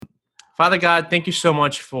Father God, thank you so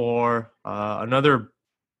much for another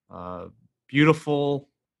uh, beautiful,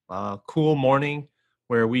 cool morning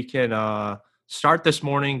where we can start this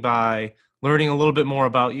morning by learning a little bit more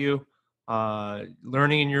about you,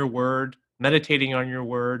 learning in your word, meditating on your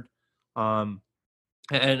word, um,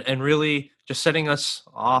 and really just setting us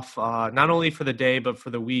off not only for the day but for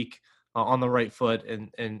the week on the right foot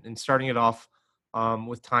and starting it off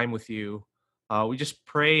with time with you. We just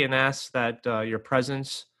pray and ask that your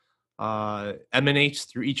presence emanates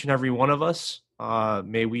through each and every one of us.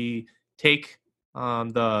 May we take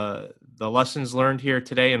the lessons learned here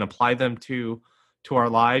today and apply them to our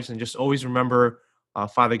lives, and just always remember,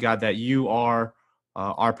 Father God, that you are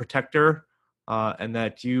our protector, and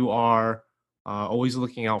that you are always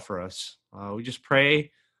looking out for us. We just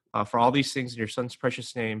pray for all these things in your son's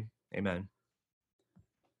precious name. Amen.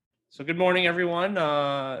 So, good morning, everyone.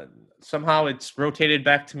 Somehow it's rotated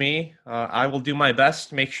back to me. I will do my best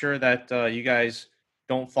to make sure that you guys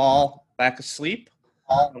don't fall back asleep.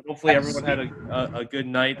 Hopefully, everyone had a good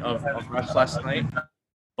night of rest last night.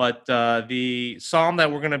 But the psalm that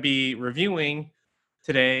we're going to be reviewing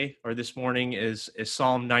today or this morning is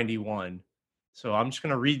Psalm 91. So I'm just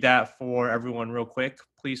going to read that for everyone real quick.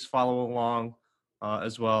 Please follow along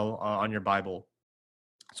as well on your Bible.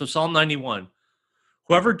 So Psalm 91.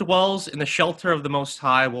 Whoever dwells in the shelter of the Most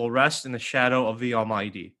High will rest in the shadow of the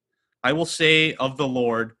Almighty. I will say of the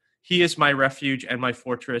Lord, He is my refuge and my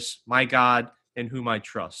fortress, my God in whom I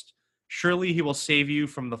trust. Surely He will save you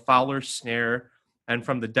from the fowler's snare and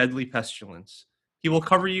from the deadly pestilence. He will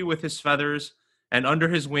cover you with His feathers, and under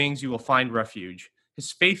His wings you will find refuge.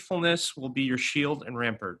 His faithfulness will be your shield and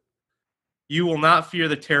rampart. You will not fear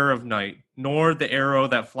the terror of night, nor the arrow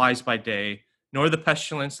that flies by day, nor the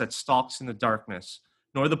pestilence that stalks in the darkness,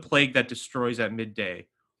 nor the plague that destroys at midday.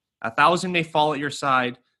 1,000 may fall at your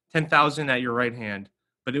side, 10,000 at your right hand,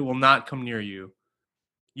 but it will not come near you.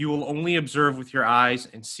 You will only observe with your eyes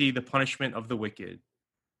and see the punishment of the wicked.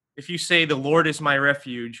 If you say, "The Lord is my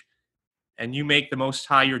refuge," and you make the Most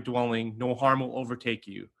High your dwelling, no harm will overtake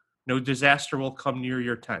you, no disaster will come near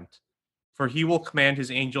your tent. For he will command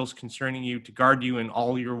his angels concerning you to guard you in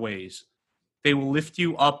all your ways. They will lift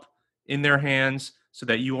you up in their hands so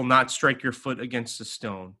that you will not strike your foot against a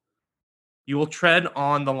stone. You will tread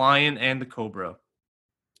on the lion and the cobra.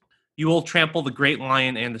 You will trample the great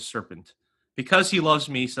lion and the serpent. Because he loves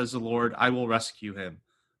me, says the Lord, I will rescue him.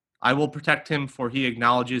 I will protect him, for he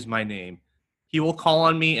acknowledges my name. He will call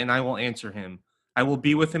on me, and I will answer him. I will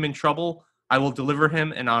be with him in trouble. I will deliver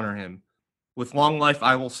him and honor him. With long life,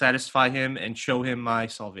 I will satisfy him and show him my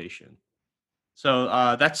salvation.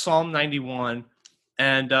 So that's Psalm 91,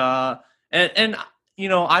 and and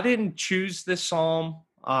I didn't choose this psalm.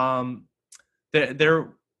 There,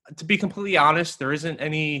 to be completely honest, there isn't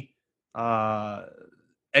uh,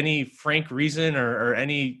 any frank reason or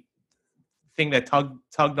any thing that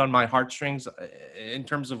tugged on my heartstrings in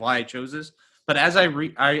terms of why I chose this. But as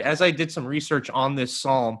I did some research on this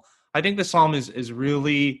psalm, I think the psalm is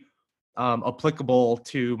really applicable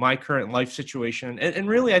to my current life situation, and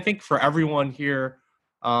really I think for everyone here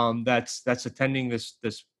that's attending this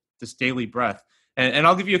daily breath. And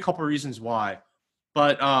I'll give you a couple reasons why.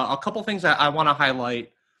 But a couple things that I want to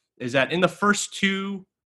highlight is that in the first two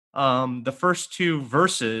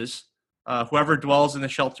verses, whoever dwells in the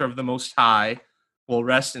shelter of the Most High will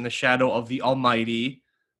rest in the shadow of the Almighty.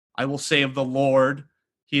 I will say of the Lord,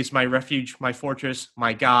 He is my refuge, my fortress,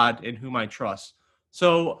 my God, in whom I trust.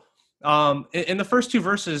 So, in the first two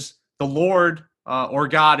verses, the Lord or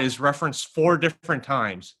God is referenced four different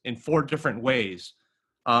times in four different ways.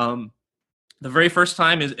 Um, the very first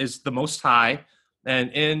time is the Most High,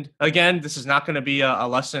 and again, this is not going to be a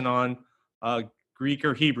lesson on uh, Greek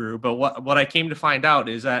or Hebrew, but what I came to find out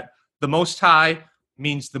is that the Most High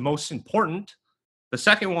means the most important. The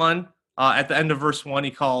second one, at the end of verse 1,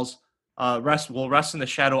 he calls will rest in the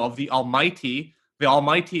shadow of the Almighty. The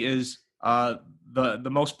Almighty is the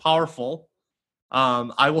most powerful.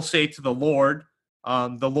 I will say to the Lord.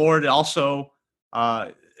 The Lord also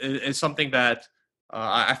is something that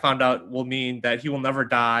I found out will mean that he will never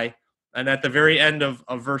die. And at the very end of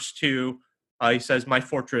verse 2, he says, "My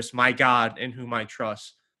fortress, my God, in whom I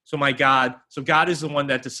trust." So God is the one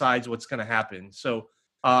that decides what's going to happen. So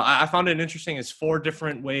I found it interesting. It's four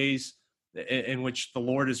different ways in which the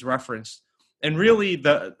Lord is referenced. And really,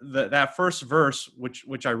 that first verse,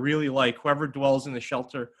 which I really like, whoever dwells in the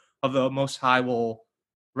shelter of the Most High will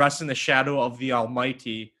rest in the shadow of the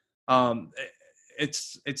Almighty. Um,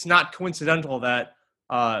 it's not coincidental that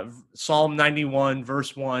Psalm 91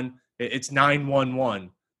 verse 1 it's 911.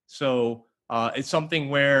 So it's something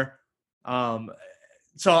where um,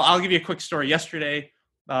 so I'll give you a quick story. Yesterday,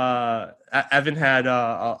 Evan had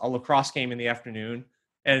a lacrosse game in the afternoon,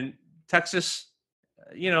 and Texas,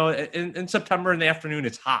 in September in the afternoon,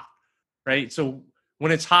 it's hot, right? So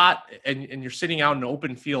when it's hot and you're sitting out in an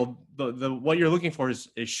open field, the what you're looking for is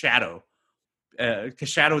shadow, because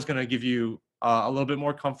shadow is going to give you a little bit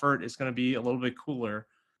more comfort. It's going to be a little bit cooler,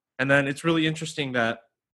 and then it's really interesting that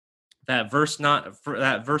verse not for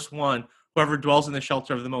that verse 1, whoever dwells in the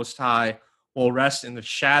shelter of the Most High will rest in the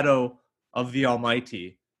shadow of the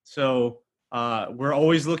Almighty. So we're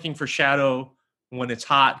always looking for shadow when it's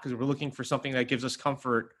hot, because we're looking for something that gives us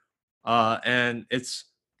comfort, and it's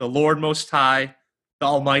the Lord Most High, the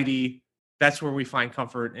Almighty. That's where we find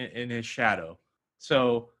comfort in His shadow.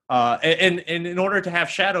 So and in order to have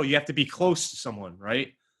shadow, you have to be close to someone,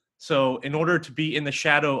 right? So in order to be in the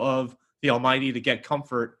shadow of the Almighty to get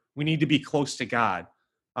comfort, we need to be close to God.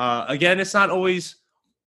 Again, it's not always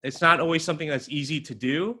something that's easy to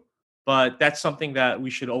do, but that's something that we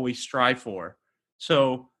should always strive for.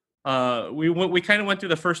 So we kind of went through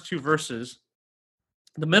the first two verses,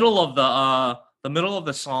 the middle of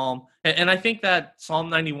the psalm, and I think that Psalm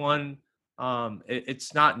 91,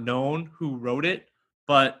 it's not known who wrote it,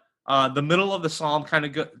 but the middle of the psalm kind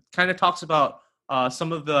of talks about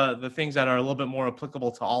some of the things that are a little bit more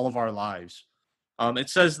applicable to all of our lives. It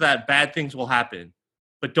says that bad things will happen,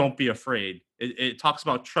 but don't be afraid. It talks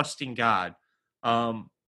about trusting God.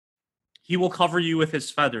 Um, he will cover you with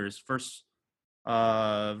His feathers. Verse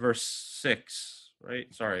 6,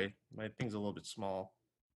 right? Sorry, my thing's a little bit small.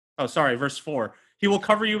 Oh, sorry, verse 4. He will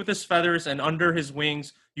cover you with His feathers, and under His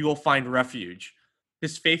wings you will find refuge.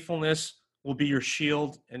 His faithfulness will be your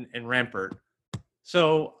shield and rampart.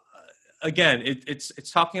 So again, it's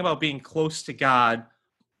talking about being close to God,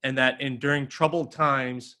 and that during troubled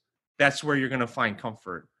times, that's where you're going to find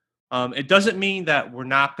comfort. It doesn't mean that we're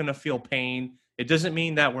not going to feel pain. It doesn't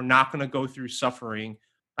mean that we're not going to go through suffering.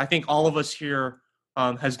 I think all of us here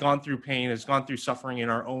has gone through pain, has gone through suffering in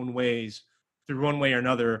our own ways, through one way or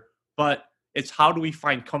another. But it's how do we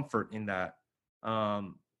find comfort in that?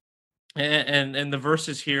 Um, and the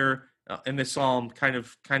verses here in this psalm kind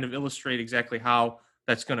of illustrate exactly how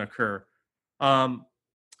that's going to occur. Um,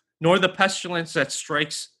 Nor the pestilence that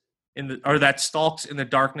strikes or that stalks in the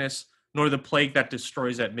darkness, nor the plague that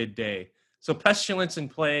destroys at midday. So pestilence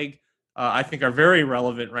and plague, I think, are very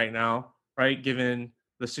relevant right now, right? Given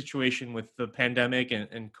the situation with the pandemic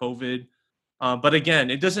and COVID. But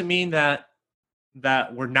again, it doesn't mean that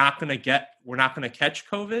we're not going to catch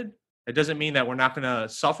COVID. It doesn't mean that we're not going to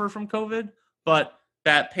suffer from COVID, but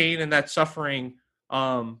that pain and that suffering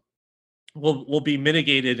um, will be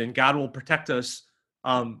mitigated, and God will protect us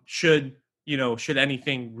should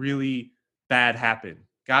anything really bad happen.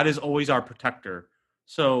 God is always our protector.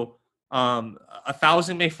 So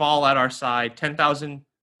 1,000 may fall at our side, 10,000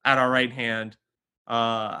 at our right hand.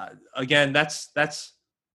 Again, that's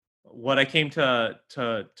what I came to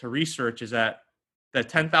research, is that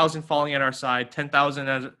 10,000 falling at our side,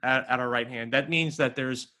 10,000 at our right hand. That means that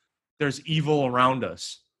there's evil around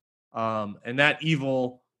us, and that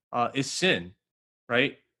evil is sin,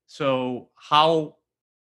 right? So how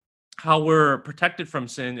we're protected from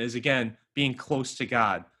sin is, again, being close to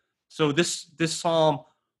God. So this psalm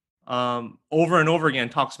over and over again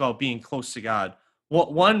talks about being close to God.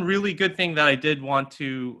 One really good thing that I did want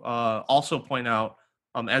to also point out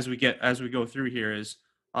as we go through here is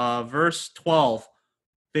verse 12.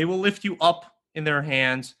 They will lift you up in their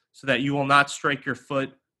hands so that you will not strike your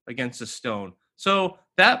foot against a stone. So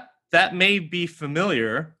that may be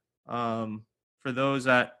familiar for those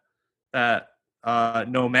that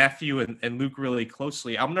know Matthew and Luke really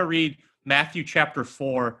closely. I'm going to read Matthew chapter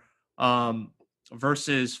 4,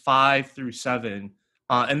 verses 5 through 7,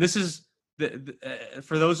 and this is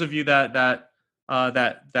for those of you that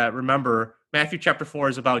remember. Matthew chapter 4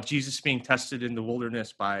 is about Jesus being tested in the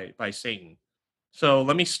wilderness by Satan. So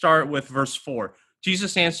let me start with verse 4.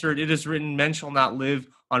 Jesus answered, "It is written, men shall not live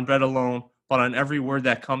on bread alone, but on every word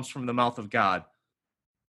that comes from the mouth of God."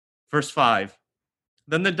 Verse 5.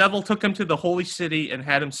 Then the devil took him to the holy city and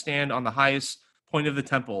had him stand on the highest point of the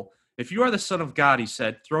temple. "If you are the Son of God," he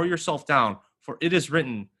said, "throw yourself down, for it is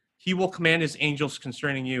written, He will command His angels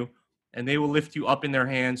concerning you, and they will lift you up in their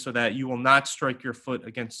hands so that you will not strike your foot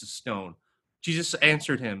against a stone." Jesus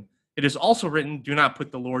answered him, "It is also written, do not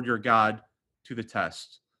put the Lord your God to the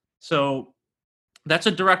test." So that's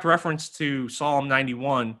a direct reference to Psalm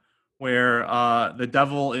 91, where the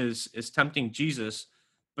devil is tempting Jesus,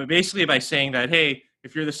 but basically by saying that, hey,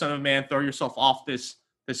 if you're the Son of Man, throw yourself off this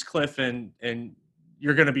cliff, and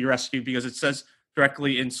you're going to be rescued, because it says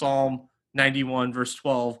directly in Psalm 91 verse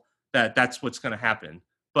 12 that that's what's going to happen.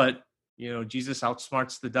 But Jesus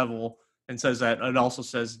outsmarts the devil, and says that it also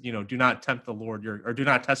says, do not tempt the Lord or do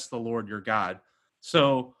not test the Lord your God.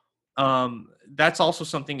 So that's also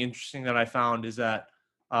something interesting that I found, is that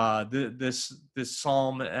this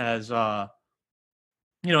psalm has a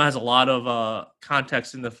lot of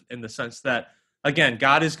context in the sense that, again,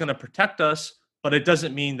 God is going to protect us, but it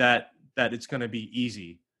doesn't mean that it's going to be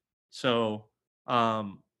easy. So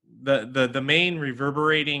um, the main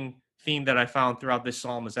reverberating theme that I found throughout this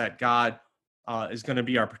psalm is that God is going to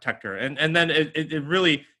be our protector, and then it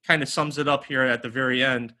really kind of sums it up here at the very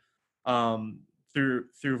end, um, through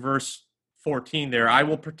verse 14. There, I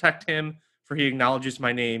will protect him, for he acknowledges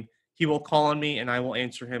my name. He will call on me, and I will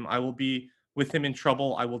answer him. I will be with him in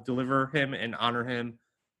trouble. I will deliver him and honor him.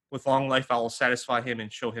 With long life, I will satisfy him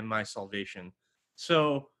and show him my salvation.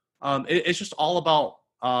 So it's just all about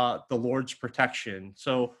the Lord's protection.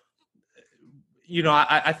 So,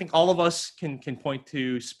 I think all of us can point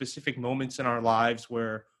to specific moments in our lives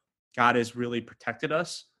where God has really protected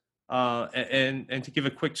us. And to give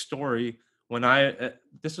a quick story, when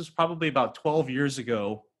this was probably about 12 years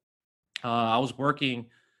ago, I was working,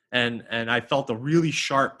 and I felt a really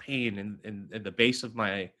sharp pain in the base of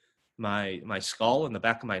my skull, in the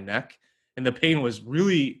back of my neck, and the pain was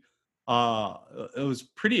really it was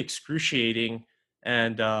pretty excruciating,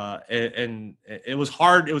 and it was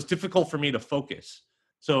hard. It was difficult for me to focus.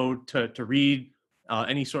 So to read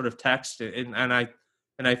any sort of text, and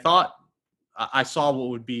I thought I saw what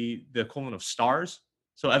would be the equivalent of stars.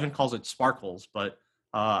 So Evan calls it sparkles, but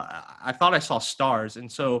I thought I saw stars,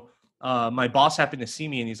 and so my boss happened to see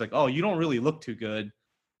me, and he's like, "Oh, you don't really look too good.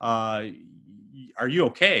 Are you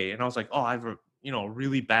okay?" And I was like, "Oh, I have a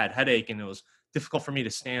really bad headache, and it was difficult for me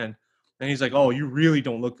to stand." And he's like, "Oh, you really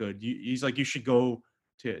don't look good." He's like, "You should go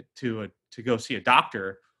to go see a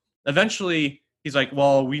doctor." Eventually, he's like,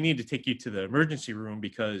 "Well, we need to take you to the emergency room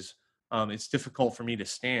because it's difficult for me to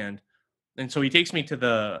stand." And so he takes me to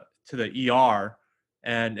the ER,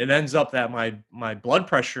 and it ends up that my blood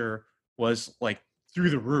pressure was like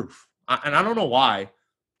through the roof. And I don't know why,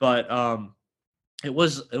 but it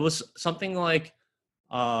was something like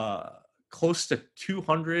uh close to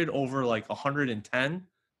 200 over like 110,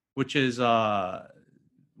 which is uh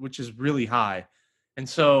which is really high. And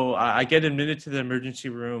so I get admitted to the emergency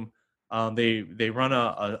room. They run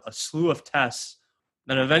a slew of tests,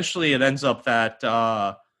 and eventually it ends up that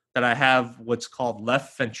I have what's called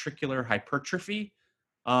left ventricular hypertrophy.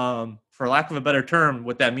 For lack of a better term,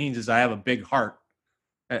 what that means is I have a big heart.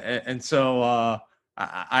 And so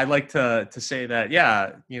I like to say that,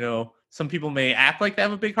 yeah, some people may act like they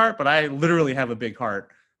have a big heart, but I literally have a big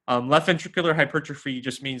heart. Left ventricular hypertrophy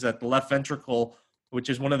just means that the left ventricle, which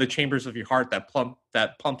is one of the chambers of your heart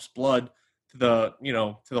that pumps blood to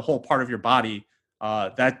the whole part of your body,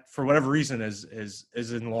 that for whatever reason is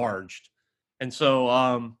enlarged. And so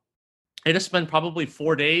I just spent probably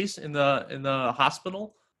 4 days in the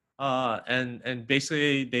hospital, and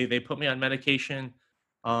basically they put me on medication,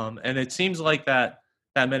 and it seems like that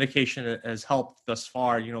medication has helped thus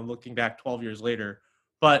far. Looking back 12 years later,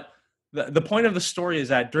 but the point of the story is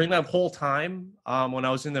that during that whole time, when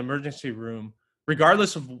I was in the emergency room,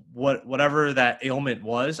 regardless of whatever that ailment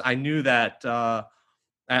was, I knew that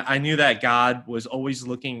God was always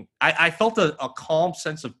looking. I felt a calm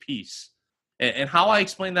sense of peace, and how I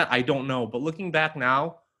explain that, I don't know. But looking back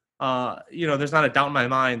now, there's not a doubt in my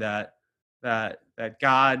mind that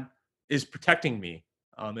God is protecting me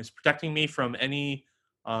from any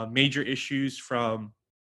major issues, from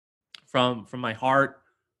my heart,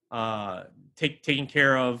 uh, taking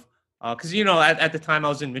care of. Because at the time I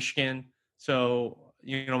was in Michigan, so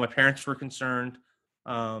my parents were concerned.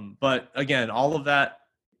 But again, all of that,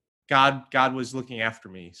 God was looking after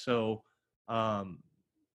me. So um,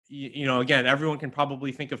 again, everyone can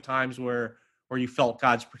probably think of times where you felt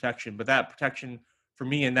God's protection, but that protection for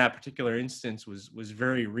me in that particular instance was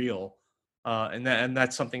very real. And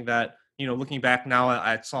that's something that, looking back now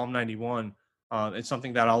at Psalm 91, it's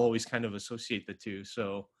something that I'll always kind of associate the two.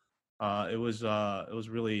 So it was uh,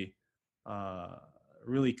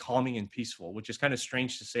 really calming and peaceful, which is kind of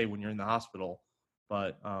strange to say when you're in the hospital,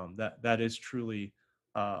 but that is truly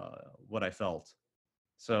uh, what I felt.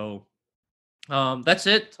 So that's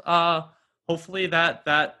it. Hopefully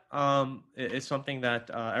that is something that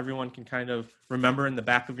everyone can kind of remember in the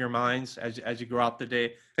back of your minds as you go out the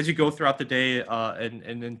day, as you go throughout the day, and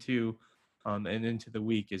into the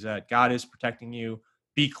week. Is that God is protecting you.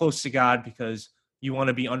 Be close to God because you want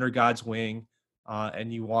to be under God's wing,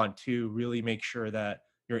 and you want to really make sure that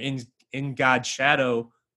you're in God's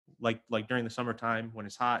shadow, like during the summertime when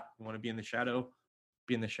it's hot. You want to be in the shadow.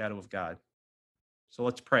 Be in the shadow of God. So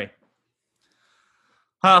let's pray.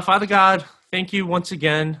 Father God, thank you once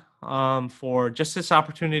again for just this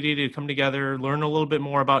opportunity to come together, learn a little bit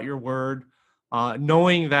more about your word,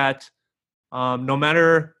 knowing that no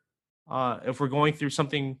matter if we're going through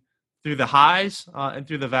something, through the highs and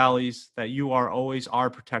through the valleys, that you are always our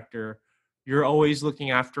protector. You're always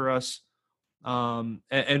looking after us.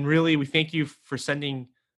 And really, we thank you for sending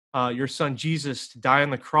your son Jesus to die on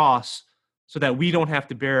the cross so that we don't have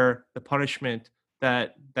to bear the punishment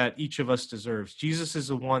that each of us deserves. Jesus is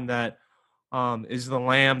the one that is the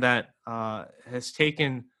lamb that has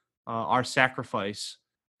taken our sacrifice,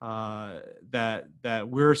 that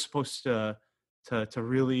we're supposed to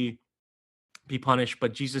really be punished,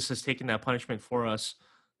 but Jesus has taken that punishment for us,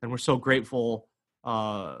 and we're so grateful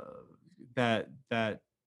uh, that that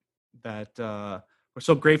that we're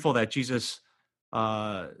so grateful that Jesus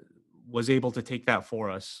uh, was able to take that for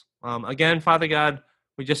us. Again, Father God,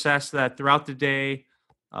 we just ask that throughout the day,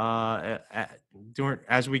 during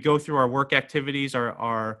as we go through our work activities,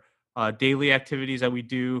 our daily activities that we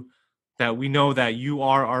do, that we know that you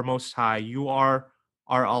are our Most High, you are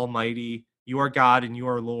our Almighty, you are God, and you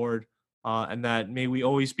are Lord, and that may we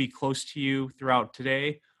always be close to you throughout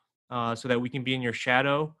today, so that we can be in your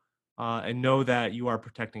shadow and know that you are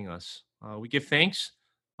protecting us. We give thanks.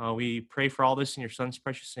 We pray for all this in your son's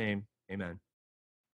precious name. Amen.